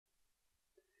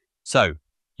So,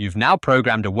 you've now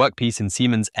programmed a workpiece in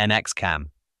Siemens NX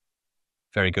CAM.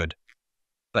 Very good.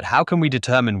 But how can we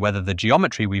determine whether the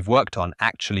geometry we've worked on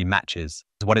actually matches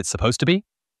what it's supposed to be?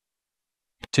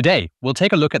 Today, we'll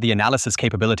take a look at the analysis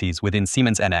capabilities within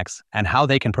Siemens NX and how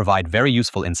they can provide very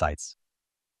useful insights.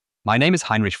 My name is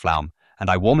Heinrich Flaum, and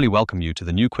I warmly welcome you to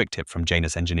the new quick tip from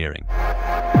JANUS Engineering.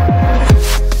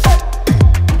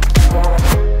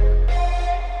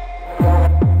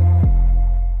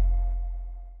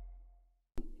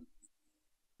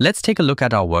 Let's take a look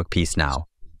at our workpiece now.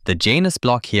 The JANUS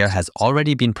block here has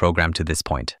already been programmed to this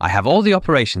point. I have all the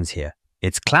operations here.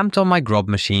 It's clamped on my grob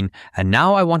machine, and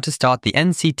now I want to start the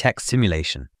CAx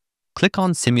simulation. Click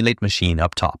on Simulate Machine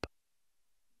up top.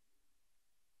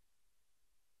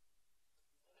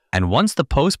 And once the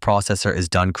post-processor is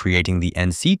done creating the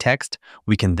NC text,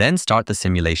 we can then start the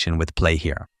simulation with play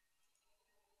here.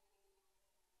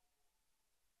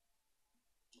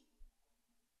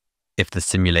 If the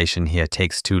simulation here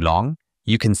takes too long,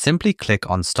 you can simply click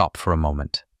on Stop for a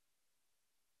moment.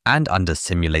 And under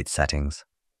Simulate Settings,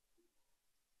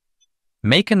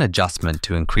 make an adjustment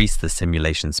to increase the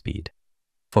simulation speed.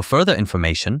 For further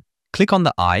information, click on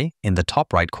the eye in the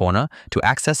top right corner to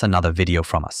access another video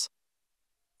from us.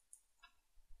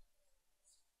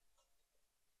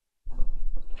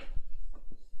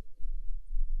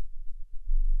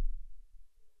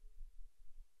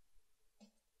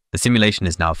 The simulation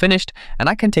is now finished, and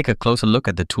I can take a closer look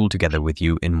at the tool together with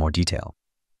you in more detail.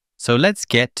 So let's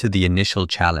get to the initial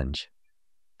challenge.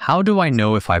 How do I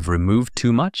know if I've removed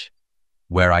too much,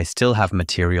 where I still have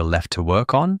material left to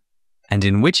work on, and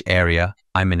in which area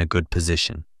I'm in a good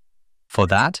position? For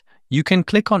that, you can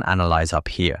click on Analyze up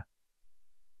here.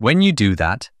 When you do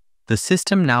that, the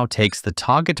system now takes the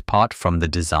target part from the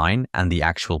design and the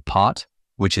actual part,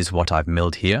 which is what I've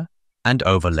milled here, and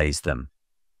overlays them.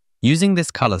 Using this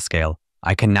color scale,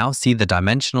 I can now see the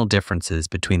dimensional differences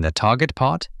between the target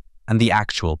part and the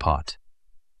actual part.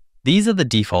 These are the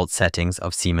default settings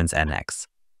of Siemens NX.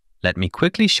 Let me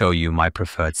quickly show you my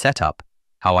preferred setup,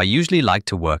 how I usually like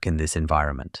to work in this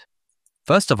environment.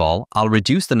 First of all, I'll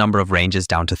reduce the number of ranges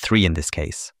down to 3 in this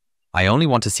case. I only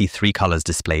want to see 3 colors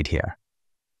displayed here.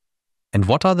 And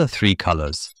what are the 3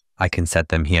 colors? I can set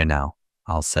them here now,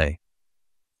 I'll say.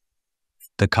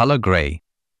 The color gray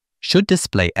should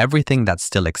display everything that's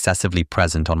still excessively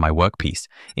present on my workpiece,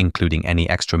 including any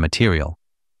extra material.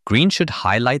 Green should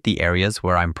highlight the areas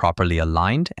where I'm properly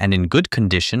aligned and in good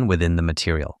condition within the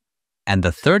material. And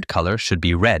the third color should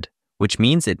be red, which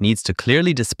means it needs to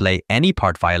clearly display any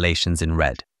part violations in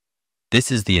red.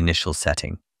 This is the initial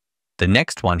setting. The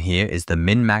next one here is the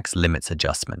min-max limits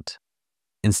adjustment.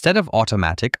 Instead of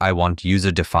automatic, I want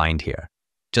user-defined here.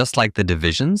 Just like the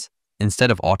divisions,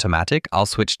 instead of automatic, I'll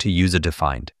switch to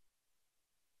user-defined.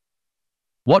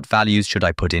 What values should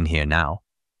I put in here now?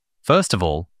 First of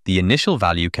all, the initial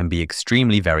value can be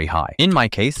extremely very high. In my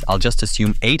case, I'll just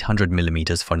assume 800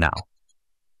 millimeters for now.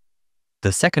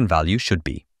 The second value should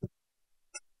be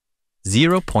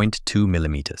 0.2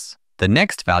 millimeters. The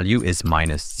next value is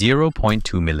minus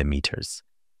 0.2 millimeters.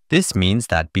 This means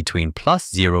that between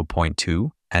plus 0.2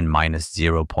 and minus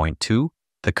 0.2,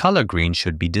 the color green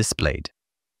should be displayed.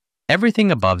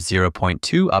 Everything above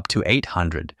 0.2 up to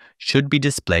 800 should be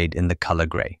displayed in the color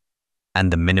gray.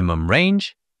 And the minimum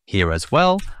range, here as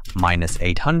well, minus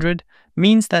 800,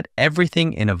 means that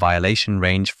everything in a violation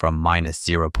range from minus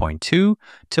 0.2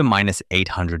 to minus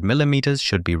 800 millimeters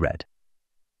should be red.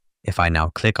 If I now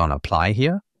click on Apply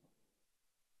here,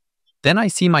 then I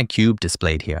see my cube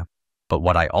displayed here. But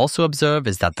what I also observe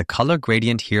is that the color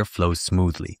gradient here flows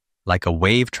smoothly, like a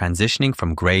wave transitioning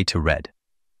from gray to red.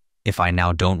 If I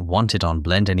now don't want it on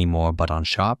blend anymore but on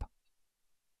sharp,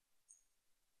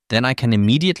 then I can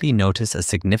immediately notice a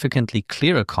significantly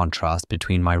clearer contrast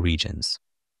between my regions.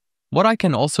 What I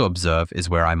can also observe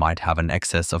is where I might have an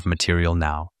excess of material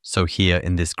now, so here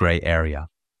in this gray area.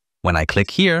 When I click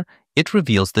here, it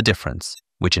reveals the difference,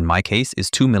 which in my case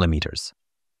is 2 millimeters.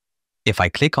 If I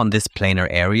click on this planar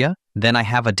area, then I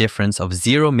have a difference of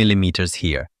 0 millimeters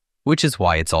here, which is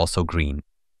why it's also green.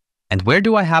 And where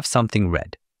do I have something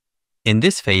red? In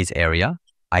this phase area,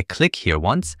 I click here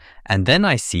once, and then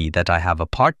I see that I have a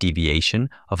part deviation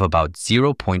of about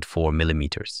 0.4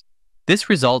 millimeters. This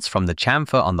results from the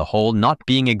chamfer on the hole not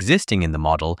being existing in the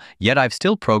model, yet I've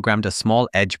still programmed a small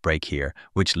edge break here,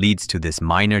 which leads to this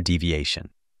minor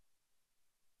deviation.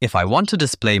 If I want to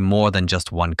display more than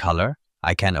just one color,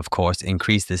 I can of course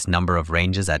increase this number of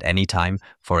ranges at any time,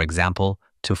 for example,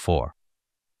 to 4.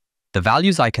 The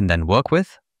values I can then work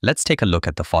with, let's take a look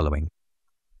at the following.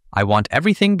 I want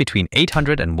everything between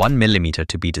 800 and 1 millimeter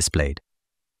to be displayed.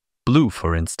 Blue,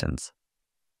 for instance.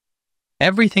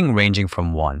 everything ranging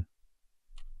from 1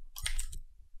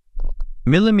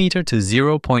 millimeter to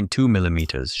 0.2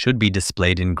 millimeters should be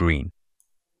displayed in green.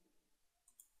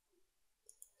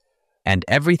 And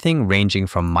everything ranging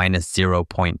from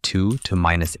 -0.2 to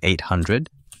 -800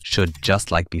 should, just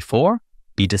like before,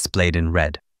 be displayed in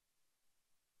red.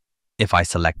 If I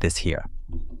select this here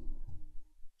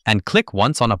and click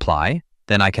once on Apply,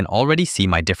 then I can already see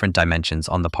my different dimensions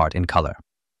on the part in color.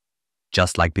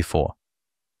 Just like before.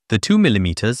 The 2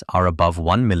 millimeters are above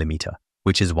 1 millimeter,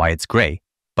 which is why it's gray,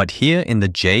 but here in the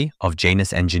J of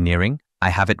JANUS Engineering, I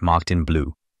have it marked in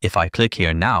blue. If I click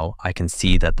here now, I can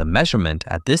see that the measurement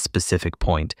at this specific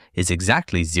point is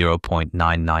exactly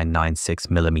 0.9996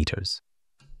 millimeters.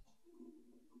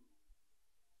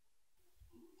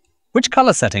 Which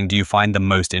color setting do you find the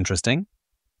most interesting?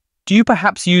 Do you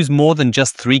perhaps use more than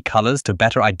just 3 colors to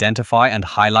better identify and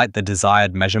highlight the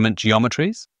desired measurement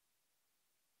geometries?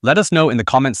 Let us know in the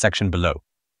comments section below.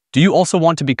 Do you also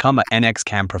want to become an NX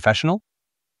CAM professional?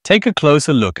 Take a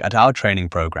closer look at our training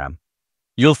program.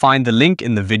 You'll find the link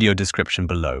in the video description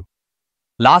below.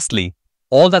 Lastly,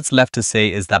 all that's left to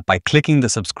say is that by clicking the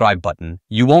subscribe button,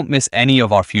 you won't miss any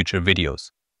of our future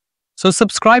videos. So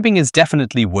subscribing is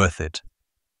definitely worth it.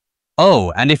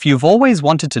 Oh, and if you've always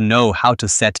wanted to know how to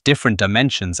set different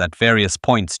dimensions at various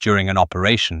points during an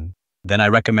operation, then I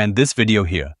recommend this video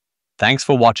here. Thanks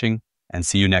for watching and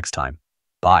see you next time.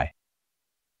 Bye.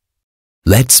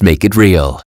 Let's make it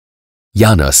real.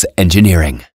 JANUS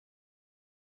Engineering.